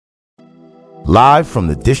live from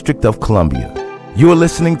the District of Columbia. You're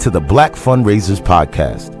listening to the Black Fundraisers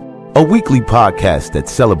podcast, a weekly podcast that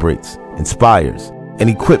celebrates, inspires, and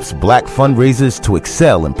equips Black fundraisers to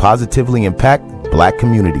excel and positively impact Black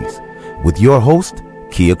communities. With your host,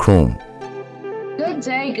 Kia Kroon. Good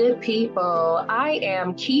day, good people. I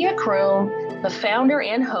am Kia Kroon, the founder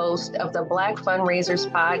and host of the Black Fundraisers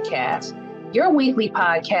podcast, your weekly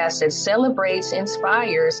podcast that celebrates,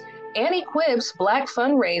 inspires, and equips Black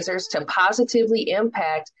fundraisers to positively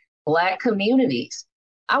impact Black communities.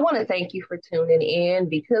 I want to thank you for tuning in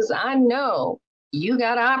because I know you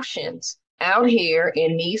got options out here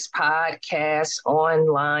in these podcast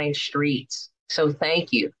online streets. So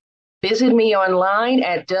thank you. Visit me online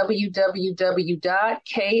at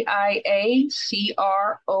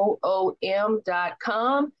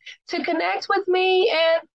www.kiacroom.com to connect with me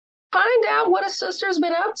and find out what a sister's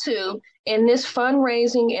been up to in this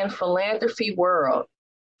fundraising and philanthropy world.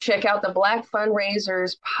 Check out the Black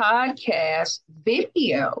Fundraisers podcast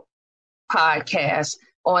video podcast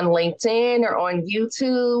on LinkedIn or on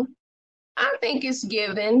YouTube. I think it's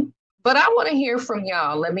given, but I want to hear from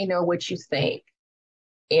y'all. Let me know what you think.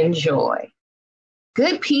 Enjoy.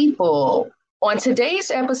 Good people. On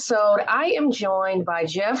today's episode, I am joined by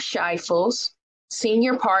Jeff Scheifels,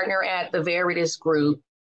 senior partner at the Veritas Group,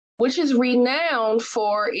 which is renowned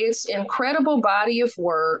for its incredible body of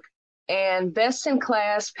work and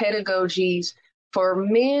best-in-class pedagogies for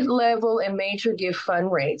mid-level and major gift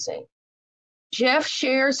fundraising. Jeff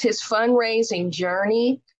shares his fundraising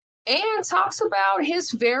journey and talks about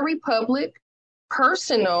his very public,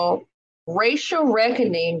 personal, racial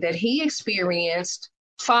reckoning that he experienced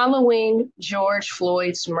following George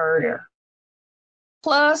Floyd's murder.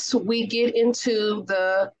 Plus, we get into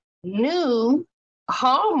the new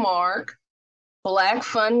Hallmark Black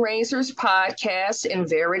Fundraisers podcast and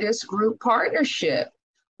Veritas Group partnership,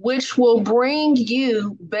 which will bring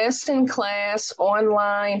you best-in-class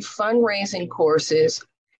online fundraising courses,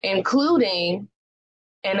 including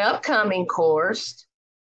an upcoming course,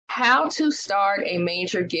 How to Start a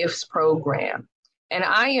Major Gifts Program. And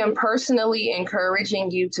I am personally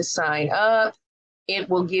encouraging you to sign up. It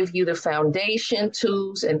will give you the foundation,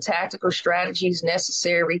 tools, and tactical strategies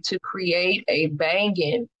necessary to create a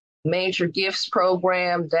banging major gifts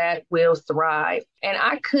program that will thrive. And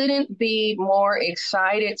I couldn't be more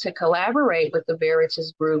excited to collaborate with the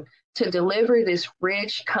Veritas Group to deliver this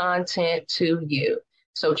rich content to you.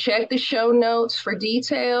 So check the show notes for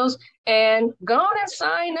details and go on and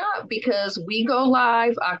sign up because we go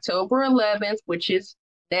live October 11th, which is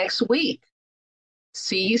next week.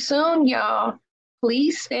 See you soon, y'all.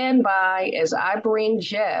 Please stand by as I bring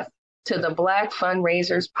Jeff to the Black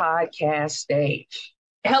Fundraisers podcast stage.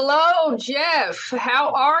 Hello, Jeff.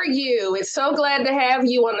 How are you? It's so glad to have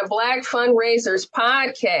you on the Black Fundraisers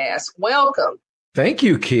podcast. Welcome. Thank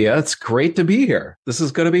you, Kia. It's great to be here. This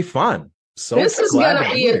is going to be fun. This is going to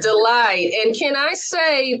be a delight. And can I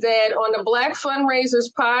say that on the Black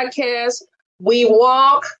Fundraisers podcast, we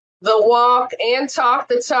walk the walk and talk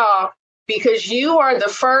the talk because you are the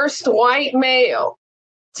first white male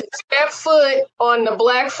to step foot on the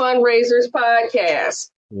Black Fundraisers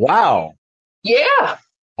podcast. Wow. Yeah.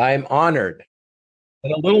 I'm honored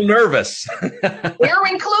and a little nervous. We're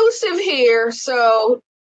inclusive here, so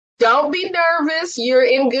don't be nervous. You're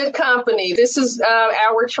in good company. This is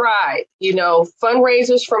our tribe,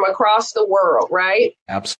 fundraisers from across the world, right?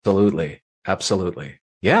 Absolutely. Absolutely.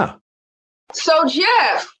 Yeah. So,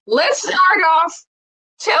 Jeff, let's start off.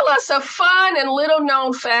 Tell us a fun and little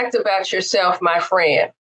known fact about yourself, my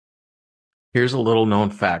friend. Here's a little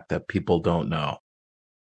known fact that people don't know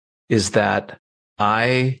is that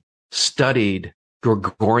I studied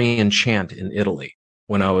Gregorian chant in Italy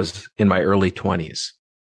when I was in my early 20s.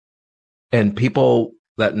 And people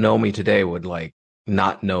that know me today would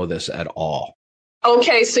not know this at all.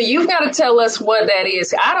 Okay, so you've got to tell us what that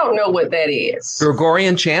is. I don't know what that is.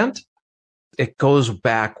 Gregorian chant? It goes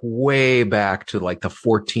way back to the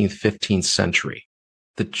 14th, 15th century.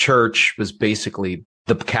 The church was basically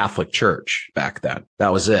the Catholic Church back then.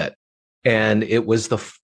 That was it. And it was the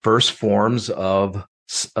first forms of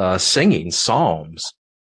singing psalms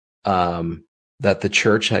that the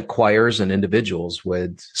church had choirs and individuals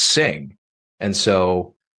would sing. And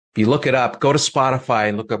so if you look it up, go to Spotify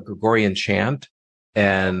and look up Gregorian chant,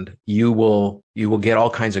 and you will get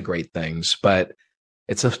all kinds of great things. But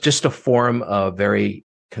it's just a form of very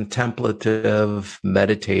contemplative,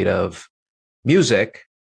 meditative music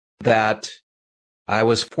that I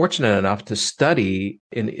was fortunate enough to study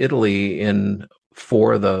in Italy in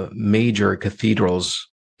 4 of the major cathedrals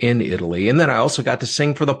in Italy. And then I also got to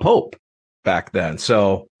sing for the Pope back then.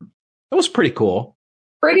 So it was pretty cool.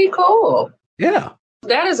 Pretty cool. Yeah.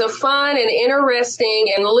 That is a fun and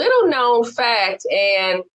interesting and little known fact,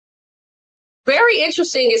 and very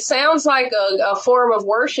interesting. It sounds like a form of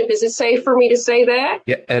worship. Is it safe for me to say that?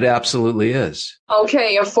 Yeah, it absolutely is.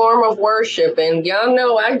 Okay, a form of worship. And y'all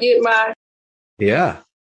know I got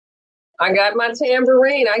my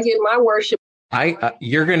tambourine. I get my worship.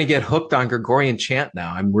 You're going to get hooked on Gregorian chant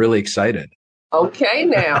now. I'm really excited. Okay,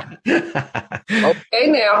 now.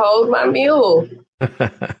 Hold my mule.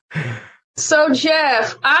 So,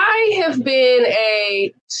 Jeff, I have been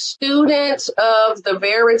a student of the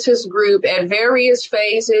Veritas Group at various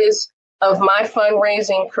phases of my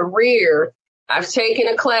fundraising career. I've taken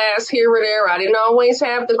a class here or there. I didn't always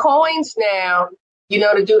have the coins now,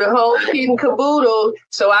 to do the whole kit and caboodle.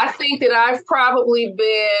 So I think that I've probably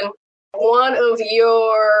been one of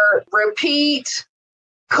your repeat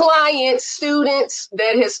client students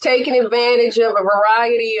that has taken advantage of a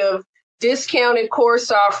variety of discounted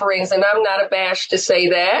course offerings, and I'm not abashed to say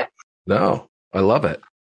that. No, I love it.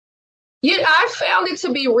 Yeah, I found it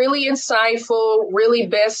to be really insightful, really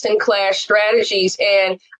best-in-class strategies,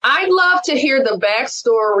 and I'd love to hear the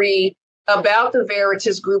backstory about the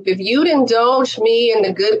Veritas Group. If you'd indulge me and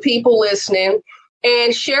the good people listening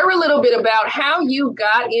and share a little bit about how you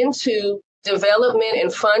got into development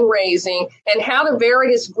and fundraising and how the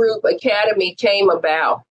Veritas Group Academy came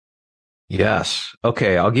about. Yes.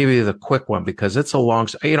 Okay. I'll give you the quick one because it's a long,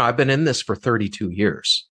 I've been in this for 32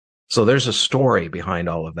 years. So there's a story behind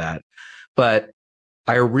all of that. But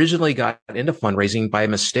I originally got into fundraising by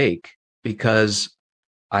mistake because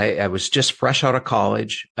I was just fresh out of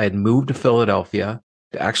college. I had moved to Philadelphia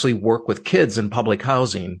to actually work with kids in public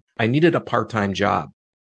housing. I needed a part-time job.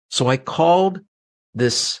 So I called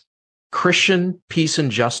this Christian Peace and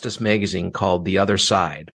Justice magazine called The Other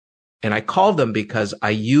Side. And I called them because I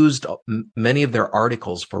used many of their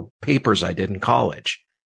articles for papers I did in college.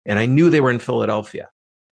 And I knew they were in Philadelphia.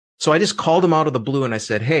 So I just called them out of the blue and I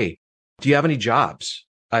said, hey, do you have any jobs?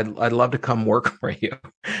 I'd love to come work for you.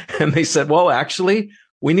 And they said, well, actually,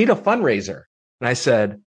 we need a fundraiser. And I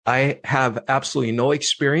said, I have absolutely no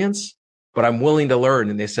experience, but I'm willing to learn.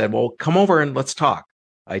 And they said, well, come over and let's talk.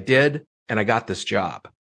 I did. And I got this job.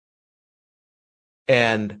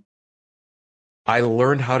 And I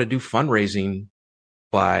learned how to do fundraising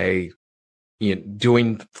by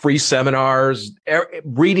doing free seminars,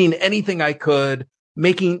 reading anything I could,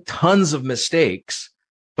 making tons of mistakes.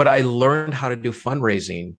 But I learned how to do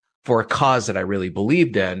fundraising for a cause that I really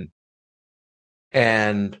believed in.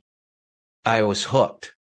 And I was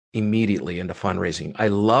hooked immediately into fundraising. I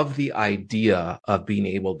love the idea of being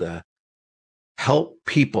able to help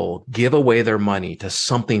people give away their money to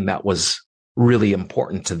something that was really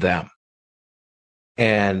important to them.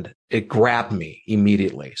 And it grabbed me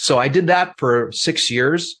immediately. So I did that for 6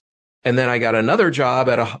 years. And then I got another job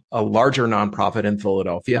at a larger nonprofit in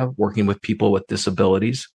Philadelphia, working with people with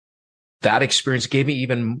disabilities. That experience gave me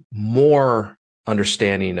even more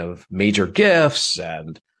understanding of major gifts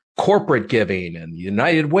and corporate giving and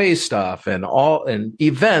United Way stuff and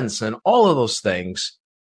events and all of those things.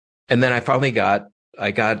 And then I finally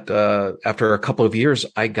after a couple of years,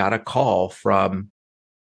 I got a call from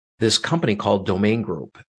this company called Domain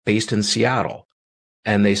Group based in Seattle.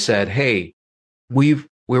 And they said, hey, we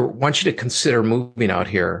want you to consider moving out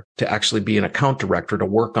here to actually be an account director to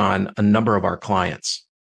work on a number of our clients.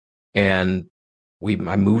 And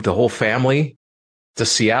I moved the whole family to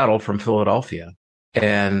Seattle from Philadelphia.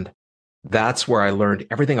 And that's where I learned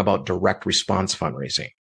everything about direct response fundraising,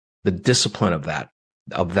 the discipline of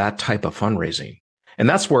that type of fundraising. And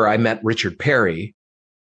that's where I met Richard Perry,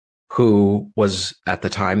 who was at the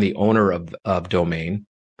time the owner of Domain.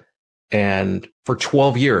 And for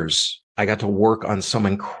 12 years, I got to work on some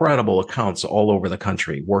incredible accounts all over the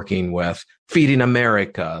country, working with Feeding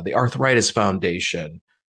America, the Arthritis Foundation,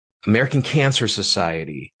 American Cancer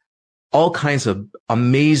Society, all kinds of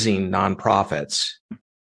amazing nonprofits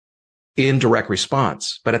in direct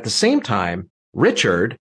response. But at the same time,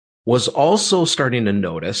 Richard was also starting to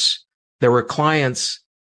notice there were clients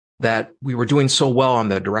that we were doing so well on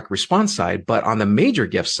the direct response side, but on the major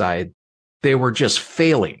gift side, they were just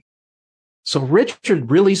failing. So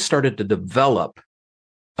Richard really started to develop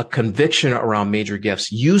a conviction around major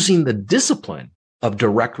gifts using the discipline of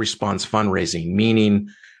direct response fundraising, meaning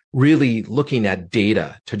really looking at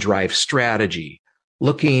data to drive strategy,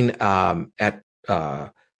 looking at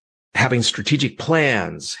having strategic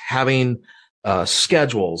plans, having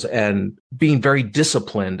schedules, and being very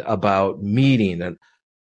disciplined about meeting. And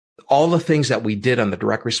all the things that we did on the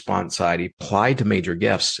direct response side applied to major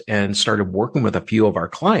gifts, and started working with a few of our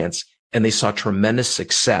clients, and they saw tremendous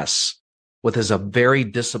success with a very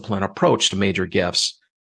disciplined approach to major gifts.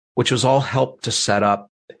 which was all helped to set up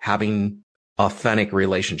having authentic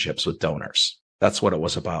relationships with donors. That's what it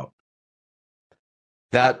was about.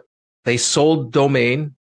 That they sold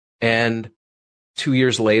domain, and 2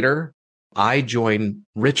 years later, I joined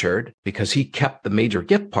Richard because he kept the major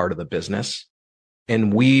gift part of the business,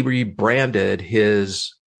 and we rebranded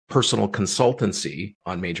his personal consultancy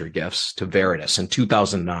on major gifts to Veritas in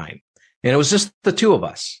 2009. And it was just the two of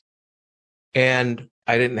us. And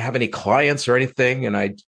I didn't have any clients or anything. And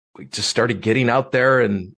I just started getting out there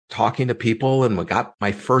and talking to people, and we got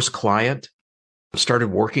my first client, started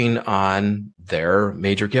working on their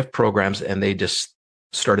major gift programs, and they just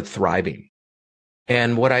started thriving.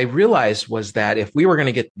 And what I realized was that if we were going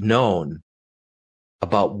to get known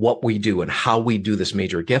about what we do and how we do this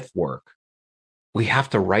major gift work, we have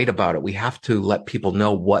to write about it. We have to let people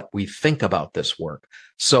know what we think about this work.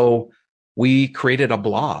 So we created a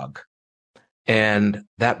blog, and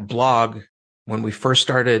that blog, when we first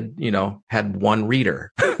started, had one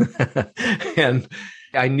reader. And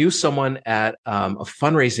I knew someone at a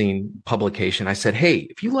fundraising publication. I said, "Hey,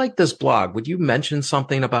 if you like this blog, would you mention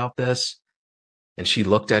something about this?" And she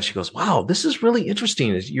looked at it, she goes, "Wow, this is really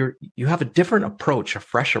interesting. You have a different approach, a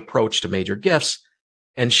fresh approach to major gifts."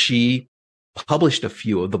 And she published a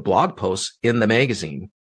few of the blog posts in the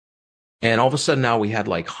magazine. And all of a sudden now we had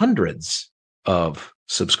like hundreds of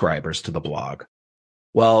subscribers to the blog.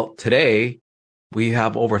 Well, today we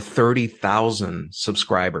have over 30,000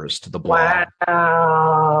 subscribers to the blog.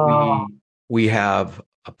 Wow. We have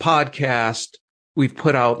a podcast. We've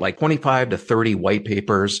put out like 25 to 30 white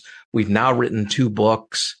papers. We've now written 2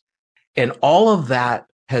 books. And all of that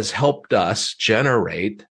has helped us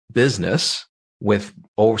generate business with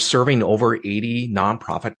serving over 80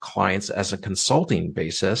 nonprofit clients as a consulting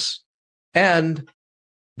basis. And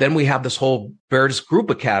then we have this whole Veritas Group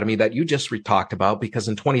Academy that you just talked about, because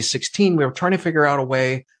in 2016, we were trying to figure out a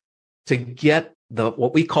way to get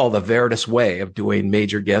what we call the Veritas way of doing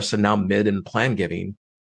major gifts and now mid and plan giving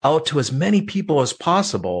out to as many people as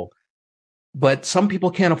possible. But some people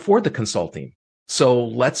can't afford the consulting. So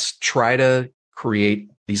let's try to create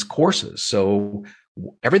these courses. So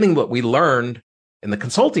everything that we learned in the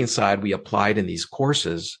consulting side, we applied in these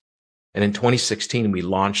courses. And in 2016, we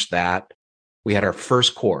launched that. We had our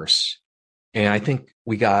first course, and I think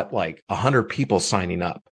we got like 100 people signing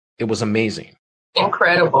up. It was amazing.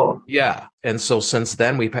 Incredible. Yeah. And so since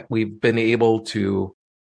then, we've been able to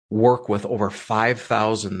work with over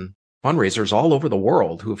 5,000 fundraisers all over the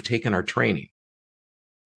world who have taken our training.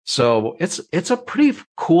 So it's a pretty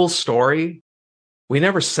cool story. We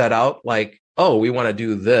never set out like, oh, we want to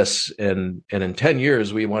do this and in 10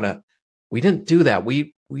 years we didn't do that.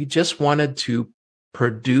 We just wanted to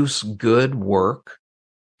produce good work.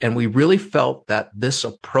 And we really felt that this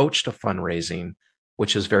approach to fundraising,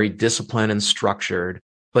 which is very disciplined and structured,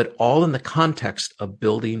 but all in the context of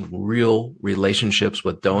building real relationships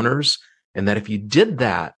with donors, and that if you did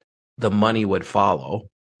that, the money would follow.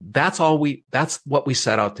 That's what we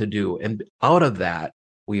set out to do. And out of that,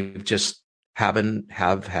 we've just have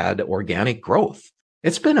had organic growth.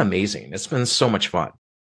 It's been amazing. It's been so much fun.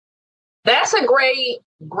 That's a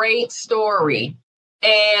great story.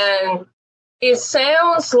 And it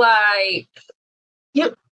sounds like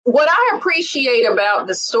what I appreciate about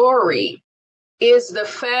the story is the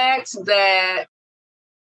fact that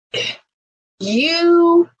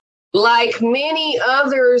you, like many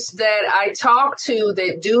others that I talk to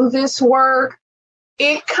that do this work,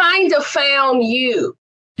 it kind of found you.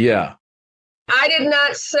 Yeah. I did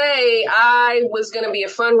not say I was going to be a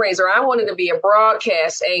fundraiser. I wanted to be a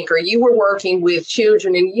broadcast anchor. You were working with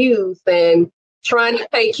children and youth and trying to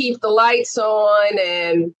keep the lights on,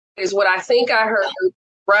 and is what I think I heard,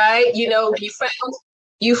 right? You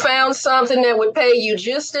found something that would pay you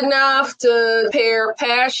just enough to pair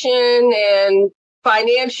passion and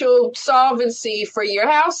financial solvency for your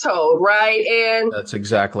household, right? And that's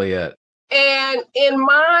exactly it. And in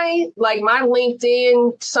my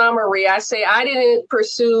LinkedIn summary, I say I didn't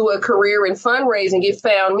pursue a career in fundraising. It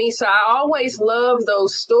found me. So I always love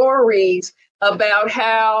those stories about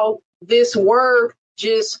how this work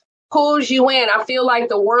just pulls you in. I feel like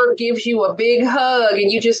the work gives you a big hug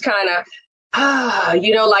and you just kind of,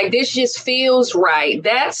 like this just feels right.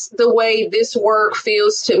 That's the way this work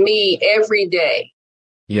feels to me every day.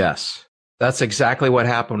 Yes, that's exactly what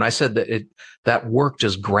happened. When I said that work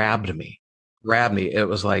just grabbed me. It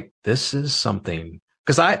was like, this is something,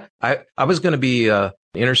 because I was going to be a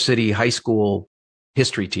inner city high school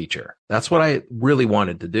history teacher. That's what I really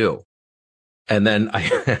wanted to do. And then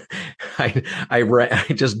I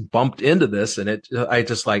just bumped into this, and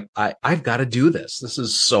I've got to do this. This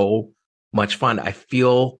is so much fun. I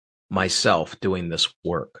feel myself doing this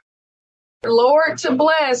work? Lord to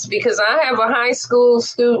bless, because I have a high school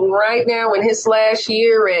student right now in his last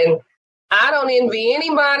year, and I don't envy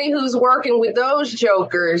anybody who's working with those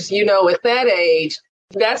jokers, at that age.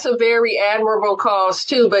 That's a very admirable cause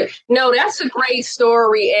too. But no, that's a great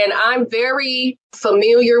story. And I'm very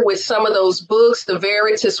familiar with some of those books, The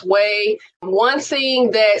Veritas Way. One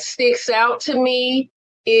thing that sticks out to me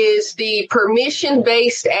is the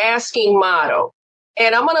permission-based asking model.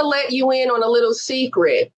 And I'm going to let you in on a little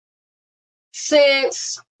secret.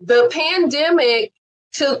 Since the pandemic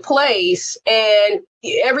took place and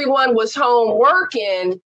everyone was home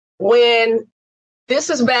working, when this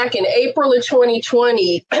is back in April of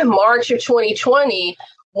 2020, March of 2020,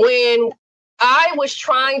 when I was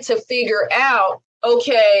trying to figure out,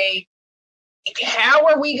 okay, how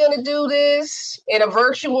are we going to do this in a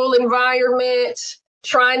virtual environment?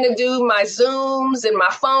 Trying to do my Zooms and my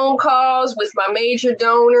phone calls with my major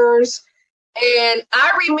donors. And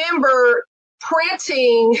I remember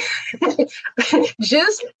printing,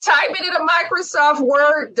 just typing in a Microsoft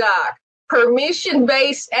Word doc,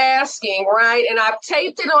 permission-based asking, right? And I've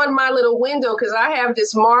taped it on my little window because I have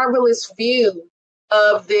this marvelous view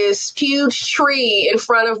of this huge tree in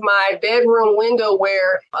front of my bedroom window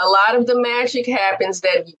where a lot of the magic happens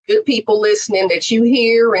that good people listening that you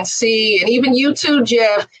hear and see, and even you too,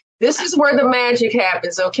 Jeff. This is where the magic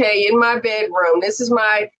happens, okay, in my bedroom. This is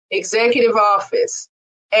my executive office.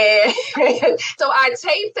 And so I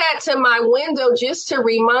taped that to my window just to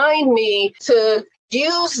remind me to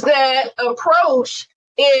use that approach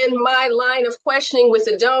in my line of questioning with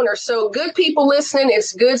the donor. So good people listening,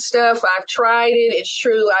 it's good stuff. I've tried it. It's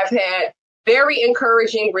true. I've had very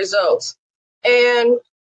encouraging results. And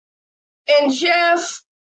Jeff,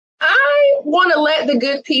 I want to let the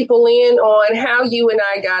good people in on how you and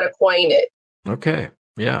I got acquainted. Okay.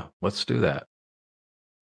 Yeah, let's do that.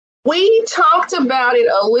 We talked about it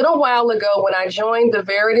a little while ago when I joined the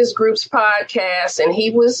Veritas Group's podcast, and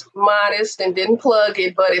he was modest and didn't plug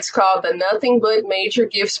it, but it's called the Nothing But Major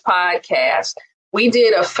Gifts podcast. We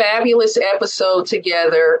did a fabulous episode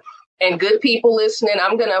together, and good people listening,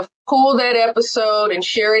 I'm going to pull that episode and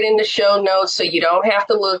share it in the show notes so you don't have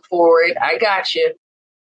to look for it. I got you.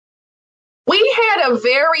 We had a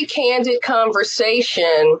very candid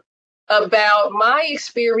conversation about my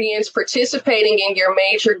experience participating in your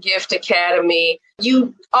Major Gift Academy.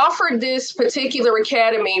 You offered this particular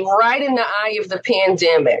academy right in the eye of the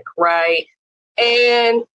pandemic, right?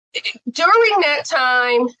 And during that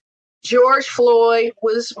time, George Floyd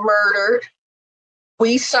was murdered.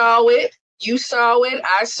 We saw it. You saw it.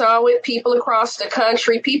 I saw it. People across the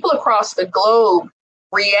country, people across the globe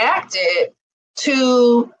reacted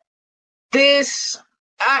to this.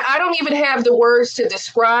 I don't even have the words to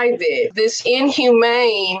describe it. This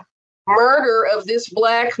inhumane murder of this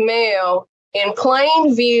Black male in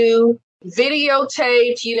plain view,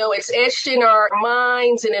 videotaped, it's etched in our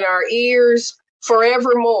minds and in our ears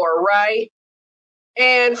forevermore, right?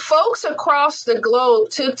 And folks across the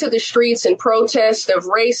globe took to the streets in protest of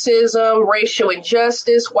racism, racial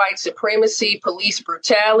injustice, white supremacy, police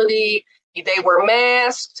brutality. They were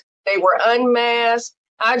masked, they were unmasked.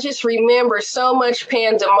 I just remember so much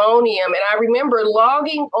pandemonium, and I remember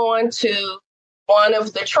logging on to one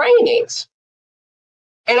of the trainings.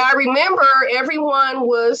 And I remember everyone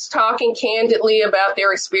was talking candidly about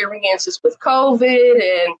their experiences with COVID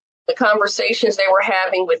and the conversations they were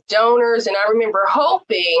having with donors. And I remember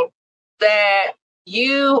hoping that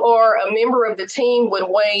you or a member of the team would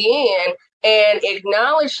weigh in and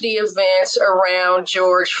acknowledge the events around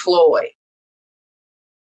George Floyd.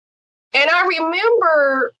 And I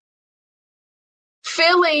remember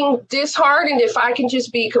feeling disheartened, if I can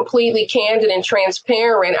just be completely candid and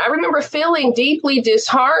transparent. I remember feeling deeply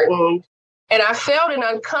disheartened, and I felt an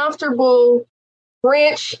uncomfortable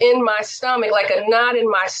wrench in my stomach, like a knot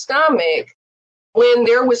in my stomach, when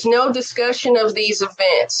there was no discussion of these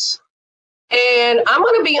events. And I'm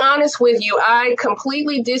going to be honest with you, I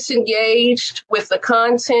completely disengaged with the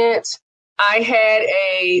content. I had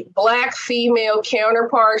a Black female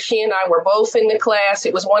counterpart. She and I were both in the class.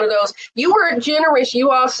 It was one of those, you were generous. You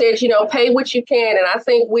all said, pay what you can. And I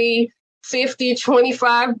think we $50,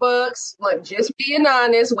 $25. Look, just being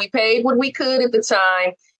honest, we paid what we could at the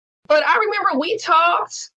time. But I remember we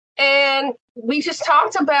talked, and we just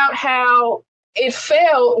talked about how it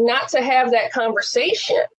felt not to have that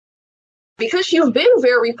conversation. Because you've been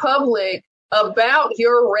very public about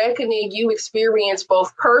your reckoning you experienced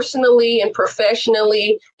both personally and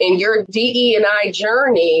professionally in your DE&I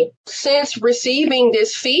journey since receiving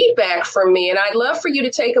this feedback from me. And I'd love for you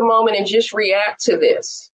to take a moment and just react to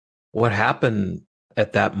this. What happened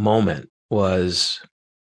at that moment was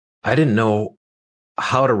I didn't know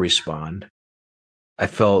how to respond. I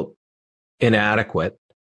felt inadequate.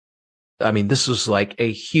 I mean, this was like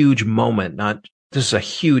a huge moment, this is a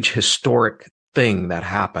huge historic thing that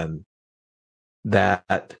happened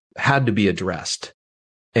that had to be addressed.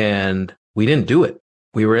 And we didn't do it.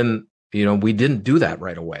 We didn't do that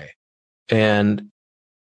right away. And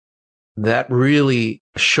that really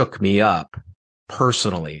shook me up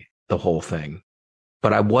personally, the whole thing.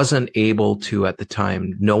 But I wasn't able to, at the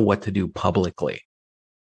time, know what to do publicly.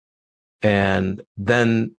 And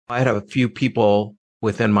then I had a few people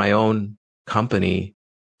within my own company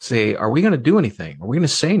say, are we going to do anything? Are we going to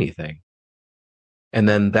say anything? And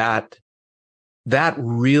then that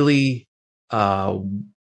really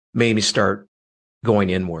made me start going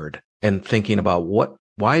inward and thinking about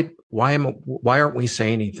why aren't we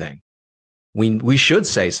saying anything? We should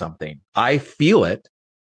say something. I feel it.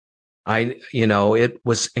 It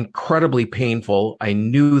was incredibly painful. I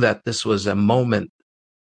knew that this was a moment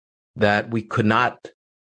that we could not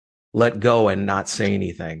let go and not say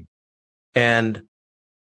anything. And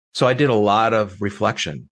so I did a lot of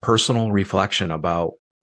reflection, personal reflection about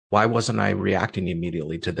why wasn't I reacting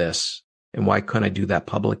immediately to this? And why couldn't I do that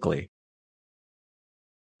publicly?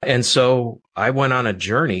 And so I went on a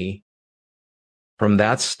journey from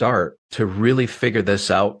that start to really figure this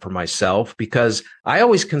out for myself, because I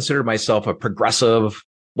always considered myself a progressive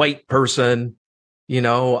white person.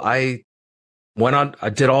 I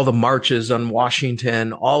did all the marches on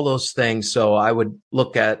Washington, all those things. So I would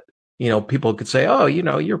look at, people could say, oh,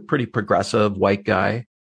 you're a pretty progressive white guy.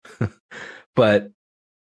 But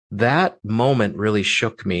that moment really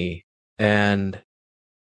shook me. And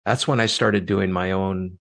that's when I started doing my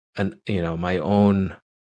own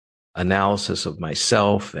analysis of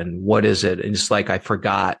myself and what is it. And it's like, I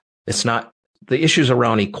forgot, it's not, the issues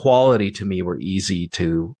around equality to me were easy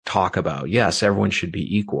to talk about. Yes, everyone should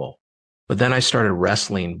be equal. But then I started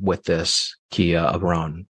wrestling with this, Kia,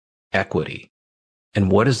 around equity. And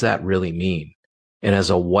what does that really mean? And as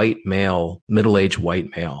a white male, middle-aged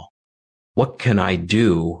white male, what can I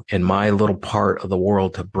do in my little part of the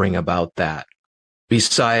world to bring about that?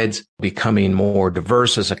 Besides becoming more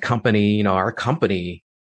diverse as a company, our company,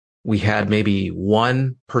 we had maybe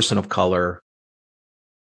one person of color.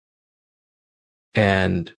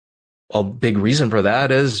 And a big reason for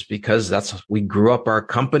that is because we grew up our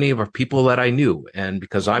company of people that I knew. And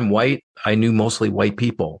because I'm white, I knew mostly white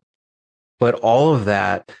people. But all of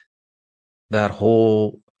that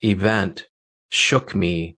whole event shook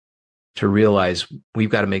me to realize we've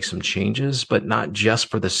got to make some changes, but not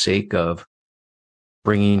just for the sake of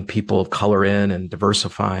bringing people of color in and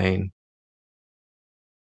diversifying,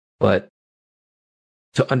 but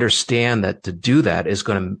to understand that to do that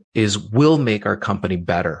will make our company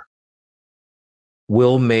better,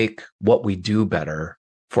 will make what we do better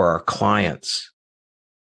for our clients.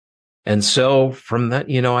 And so from that,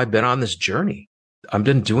 I've been on this journey. I've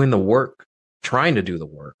been doing the work, trying to do the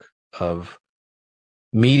work of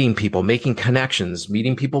meeting people, making connections,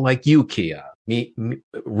 meeting people like you, Kia,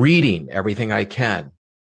 reading everything I can,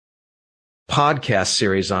 podcast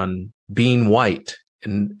series on being white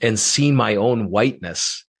and seeing my own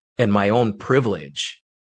whiteness and my own privilege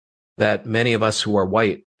that many of us who are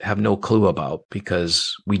white have no clue about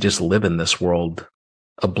because we just live in this world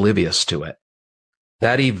oblivious to it.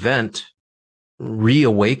 That event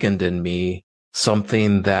reawakened in me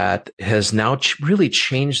something that has now really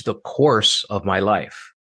changed the course of my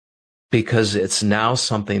life, because it's now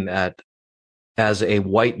something that, as a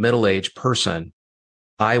white middle-aged person,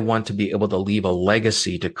 I want to be able to leave a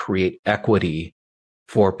legacy to create equity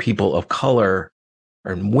for people of color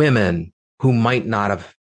and women who might not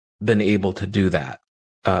have been able to do that,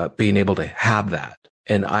 being able to have that.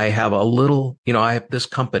 And I have I have this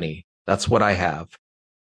company. That's what I have.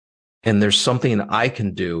 And there's something I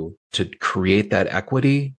can do to create that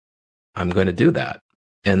equity. I'm going to do that.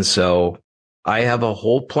 And so I have a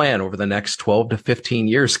whole plan over the next 12 to 15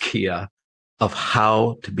 years, Kia, of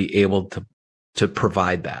how to be able to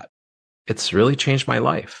provide that. It's really changed my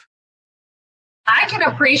life. I can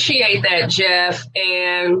appreciate that, Jeff.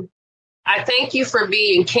 And I thank you for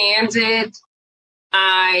being candid.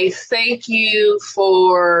 I thank you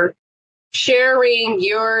for sharing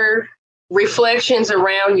your reflections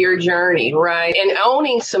around your journey, right? And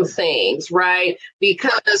owning some things, right?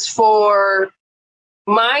 Because for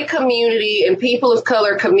my community and people of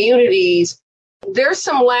color communities, there's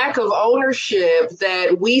some lack of ownership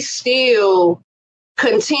that we still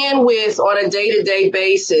contend with on a day-to-day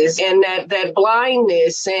basis, and that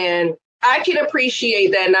blindness. And I can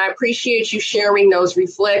appreciate that. And I appreciate you sharing those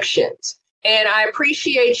reflections. And I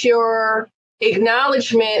appreciate your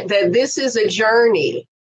acknowledgement that this is a journey.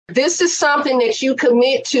 this is something that you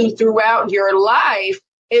commit to throughout your life,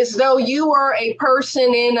 as though you are a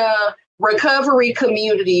person in a recovery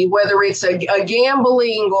community, whether it's a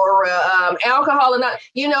gambling or alcohol or not,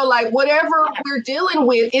 like whatever we're dealing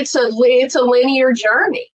with, it's a linear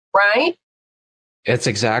journey, right? It's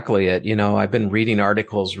exactly it. I've been reading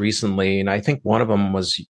articles recently, and I think one of them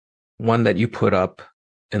was one that you put up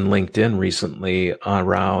in LinkedIn recently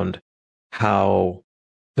around how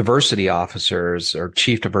diversity officers or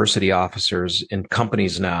chief diversity officers in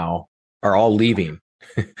companies now are all leaving.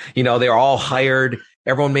 They're all hired.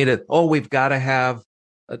 Everyone made it. Oh, we've got to have,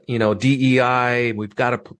 DEI. We've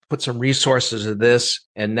got to put some resources to this.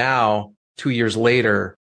 And now 2 years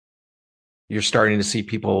later, you're starting to see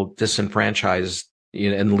people disenfranchised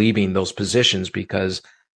and leaving those positions because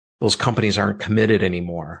those companies aren't committed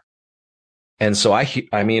anymore. And so I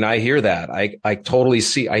hear that. I totally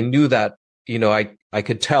see. I knew that, I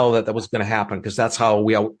could tell that was going to happen because that's how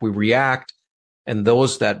we react. And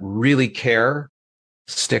those that really care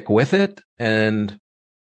stick with it, and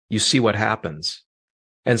you see what happens.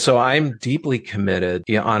 And so I'm deeply committed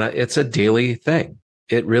it's a daily thing.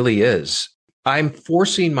 It really is. I'm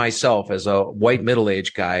forcing myself as a white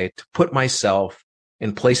middle-aged guy to put myself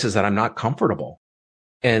in places that I'm not comfortable.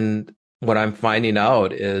 And what I'm finding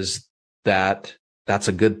out is that that's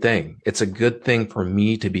a good thing. It's a good thing for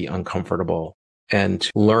me to be uncomfortable and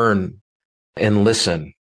to learn and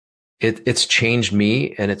listen. It's changed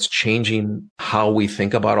me, and it's changing how we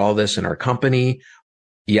think about all this in our company.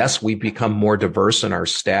 Yes, we've become more diverse in our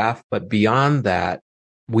staff, but beyond that,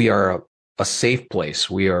 we are a safe place.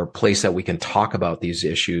 We are a place that we can talk about these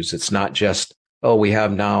issues. It's not just, oh, we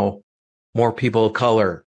have now more people of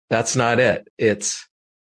color. That's not it. It's,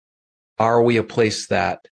 are we a place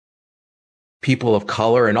that people of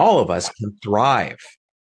color and all of us can thrive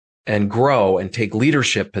and grow and take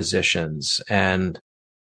leadership positions? And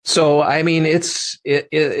so,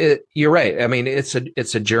 you're right. I mean, it's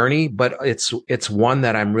a journey, but it's one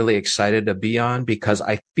that I'm really excited to be on, because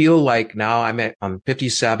I feel like now I'm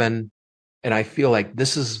 57, and I feel like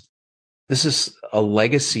this is a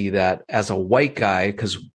legacy that, as a white guy,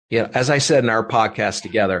 because, as I said in our podcast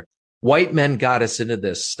together, white men got us into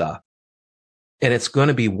this stuff, and it's going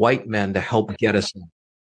to be white men to help get us in.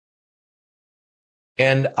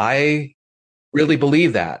 And I really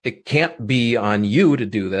believe that it can't be on you to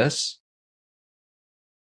do this.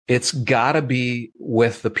 It's got to be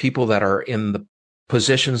with the people that are in the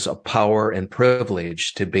positions of power and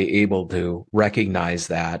privilege to be able to recognize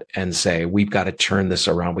that and say, we've got to turn this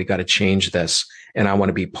around. We've got to change this. And I want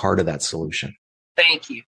to be part of that solution. Thank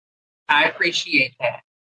you. I appreciate that.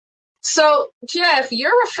 So, Jeff,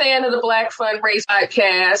 you're a fan of the Black Fundraisers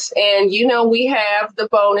podcast, and we have the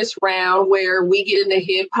bonus round where we get into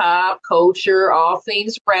hip hop, culture, all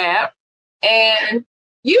things rap. And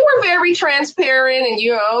you were very transparent, and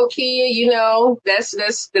Kia, that's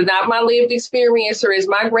not my lived experience, or as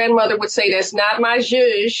my grandmother would say, that's not my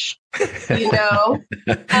zhuzh,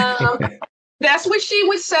 That's what she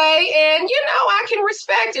would say. And, I can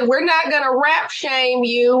respect it. We're not going to rap shame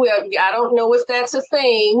you. I don't know if that's a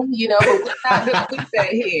thing, but we're not going to do that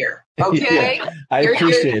here. Okay. Yeah, I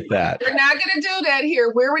appreciate that. We're not going to do that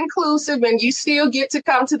here. We're inclusive, and you still get to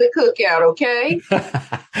come to the cookout. Okay.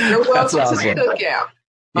 You're welcome to the cookout.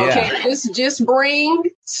 Okay. Yeah. Just bring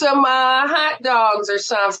some hot dogs or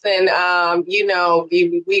something.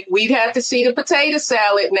 We'd have to see the potato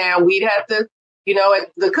salad now. We'd have to.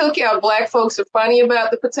 At the cookout, Black folks are funny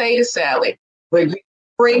about the potato salad, but you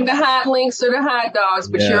bring the hot links or the hot dogs,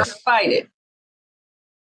 but you're invited.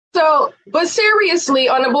 So, but seriously,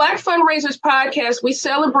 on the Black Fundraisers podcast, we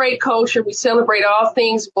celebrate culture. We celebrate all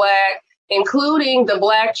things Black, including the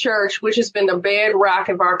Black church, which has been the bedrock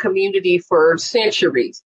of our community for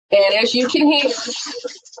centuries. And as you can hear,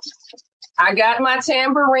 I got my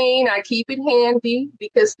tambourine. I keep it handy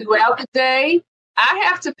because throughout the day, I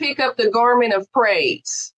have to pick up the garment of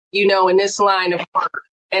praise, in this line of work,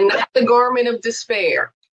 and not the garment of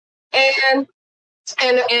despair. And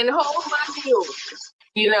hold my view.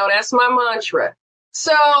 That's my mantra.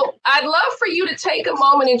 So I'd love for you to take a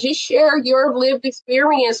moment and just share your lived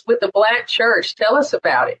experience with the Black church. Tell us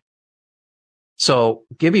about it. So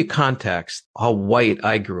give you context how white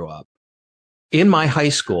I grew up. In my high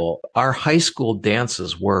school, our high school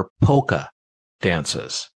dances were polka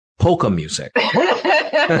dances. Polka music.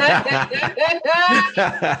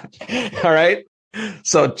 All right.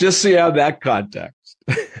 So just so you have that context.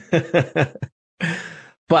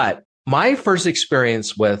 But my first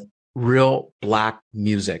experience with real Black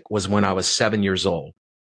music was when I was 7 years old.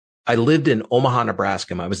 I lived in Omaha,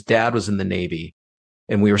 Nebraska. My dad was in the Navy,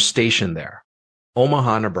 and we were stationed there.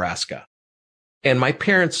 Omaha, Nebraska. And my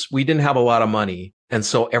parents, we didn't have a lot of money. And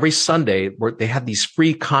so every Sunday they had these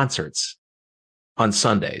free concerts on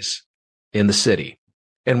Sundays in the city,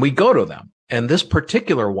 and we go to them. And this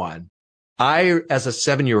particular one, I, as a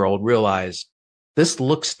 7-year-old, realized this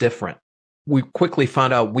looks different. We quickly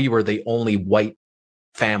found out we were the only white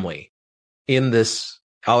family on this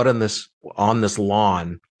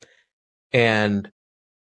lawn. And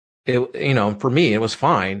it, for me, it was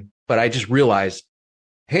fine, but I just realized,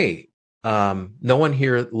 hey, no one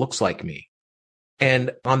here looks like me.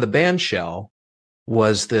 And on the band shell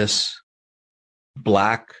was this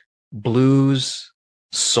black blues,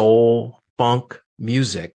 soul, funk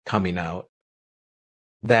music coming out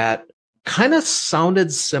that kind of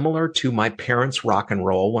sounded similar to my parents' rock and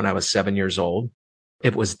roll when I was 7 years old.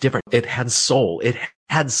 It was different. It had soul. It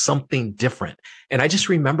had something different. And I just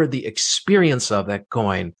remember the experience of that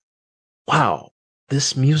going, wow,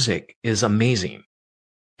 this music is amazing.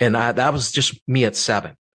 And that was just me at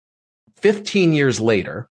 7. 15 years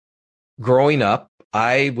later, growing up,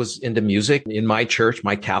 I was into music in my church,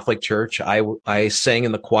 my Catholic church. I sang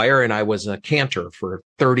in the choir, and I was a cantor for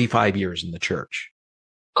 35 years in the church.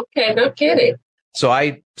 Okay, no kidding. So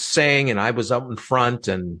I sang, and I was up in front,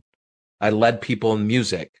 and I led people in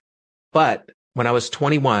music. But when I was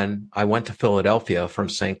 21, I went to Philadelphia from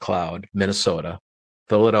St. Cloud, Minnesota,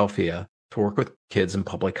 Philadelphia, to work with kids in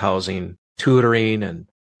public housing, tutoring, and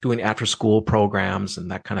doing after school programs and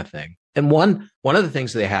that kind of thing. And one of the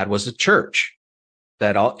things they had was a church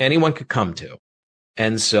that anyone could come to.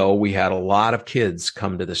 And so we had a lot of kids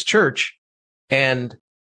come to this church. And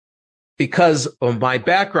because of my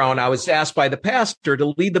background, I was asked by the pastor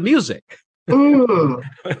to lead the music.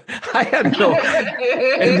 I had no.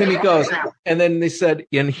 And then he goes, and then they said,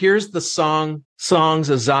 and here's the Songs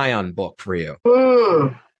of Zion book for you.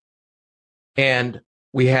 And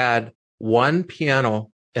we had one piano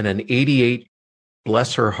and an 88,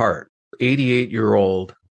 bless her heart,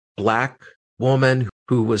 88-year-old Black woman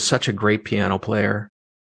who was such a great piano player.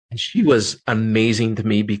 And she was amazing to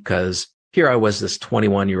me because here I was, this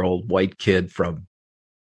 21-year-old white kid from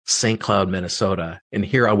St. Cloud, Minnesota. And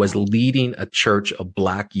here I was leading a church of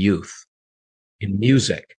Black youth in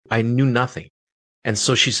music. I knew nothing. And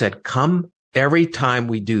so she said, come every time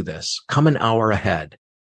we do this, come an hour ahead,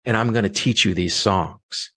 and I'm going to teach you these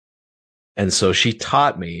songs. And so she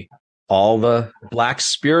taught me all the Black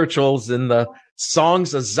spirituals in the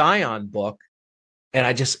Songs of Zion book. And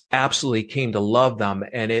I just absolutely came to love them.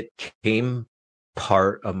 And it became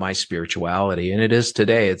part of my spirituality. And it is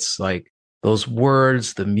today. It's like those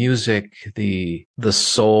words, the music, the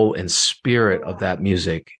soul and spirit of that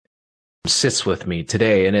music sits with me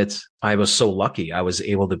today. And I was so lucky I was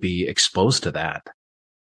able to be exposed to that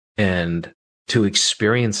and to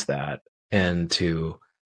experience that and to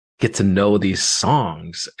get to know these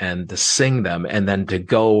songs and to sing them. And then to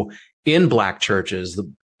go in Black churches.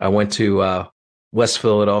 I went to West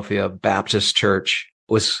Philadelphia Baptist Church.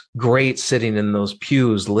 It was great sitting in those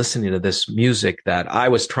pews, listening to this music that I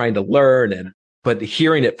was trying to learn, but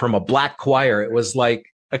hearing it from a Black choir, it was like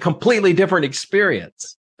a completely different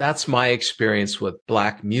experience. That's my experience with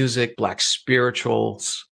Black music, Black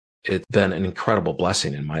spirituals. It's been an incredible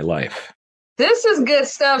blessing in my life. This is good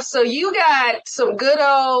stuff. So you got some good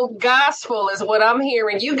old gospel is what I'm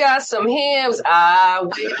hearing. You got some hymns. I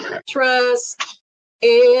will trust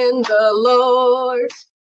in the Lord.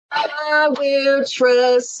 I will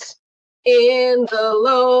trust in the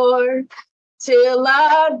Lord till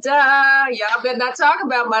I die. Y'all better not talk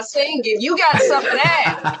about my singing. You got some of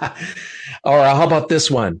that. All right, how about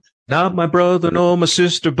this one? Not my brother nor my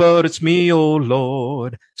sister, but it's me, oh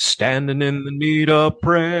Lord, standing in the need of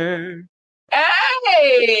prayer.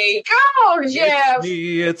 Hey, come on, Jeff.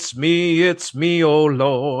 It's me, oh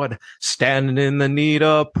Lord, standing in the need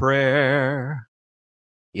of prayer.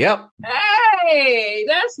 Yep. Hey,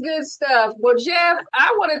 that's good stuff. Well, Jeff,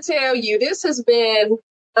 I want to tell you, this has been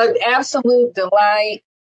an absolute delight.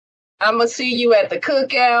 I'm going to see you at the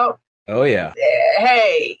cookout. Oh, yeah.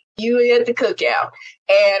 Hey, you at the cookout.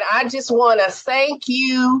 And I just want to thank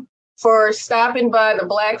you for stopping by the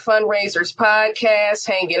Black Fundraisers podcast,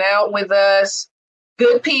 hanging out with us.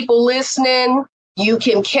 Good people listening, you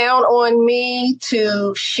can count on me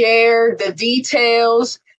to share the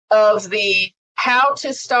details of the How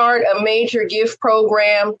to Start a Major Gift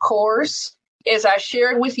Program course. As I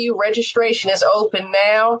shared with you, registration is open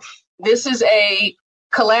now. This is a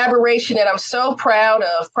collaboration that I'm so proud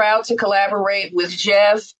to collaborate with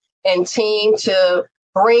Jeff and team to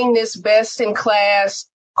bring this best-in-class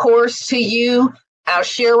course to you. I'll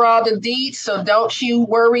share all the deets, so don't you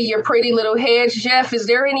worry your pretty little heads. Jeff, is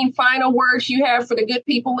there any final words you have for the good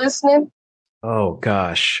people listening? Oh,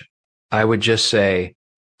 gosh. I would just say,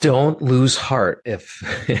 don't lose heart if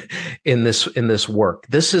in this work.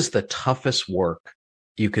 This is the toughest work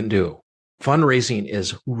you can do. Fundraising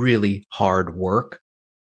is really hard work.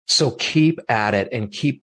 So keep at it and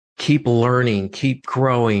keep learning, keep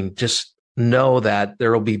growing. Just know that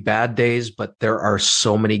there will be bad days, but there are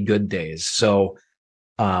so many good days. So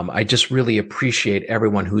I just really appreciate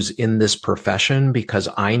everyone who's in this profession, because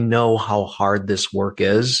I know how hard this work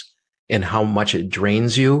is and how much it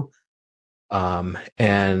drains you.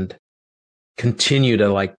 And continue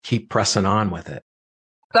to keep pressing on with it.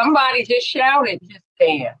 Somebody just shouted just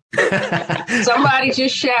then. Somebody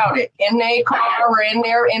just shouted in their car or in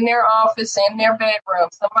their office, in their bedroom.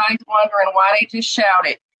 Somebody's wondering why they just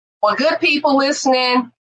shouted. Well, good people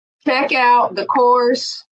listening, check out the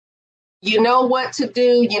course. You know what to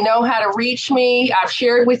do. You know how to reach me. I've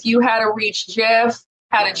shared with you how to reach Jeff,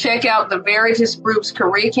 how to check out the Veritas Group's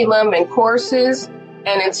curriculum and courses.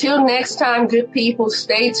 And until next time, good people,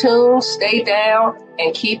 stay tuned, stay down,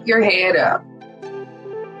 and keep your head up.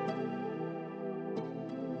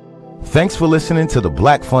 Thanks for listening to the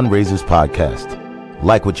Black Fundraisers podcast.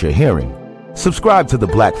 Like what you're hearing? Subscribe to the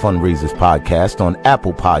Black Fundraisers podcast on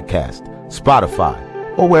Apple Podcast, Spotify,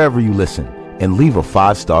 or wherever you listen, and leave a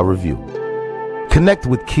 5-star review. Connect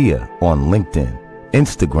with Kia on LinkedIn,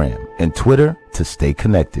 Instagram, and Twitter to stay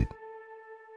connected.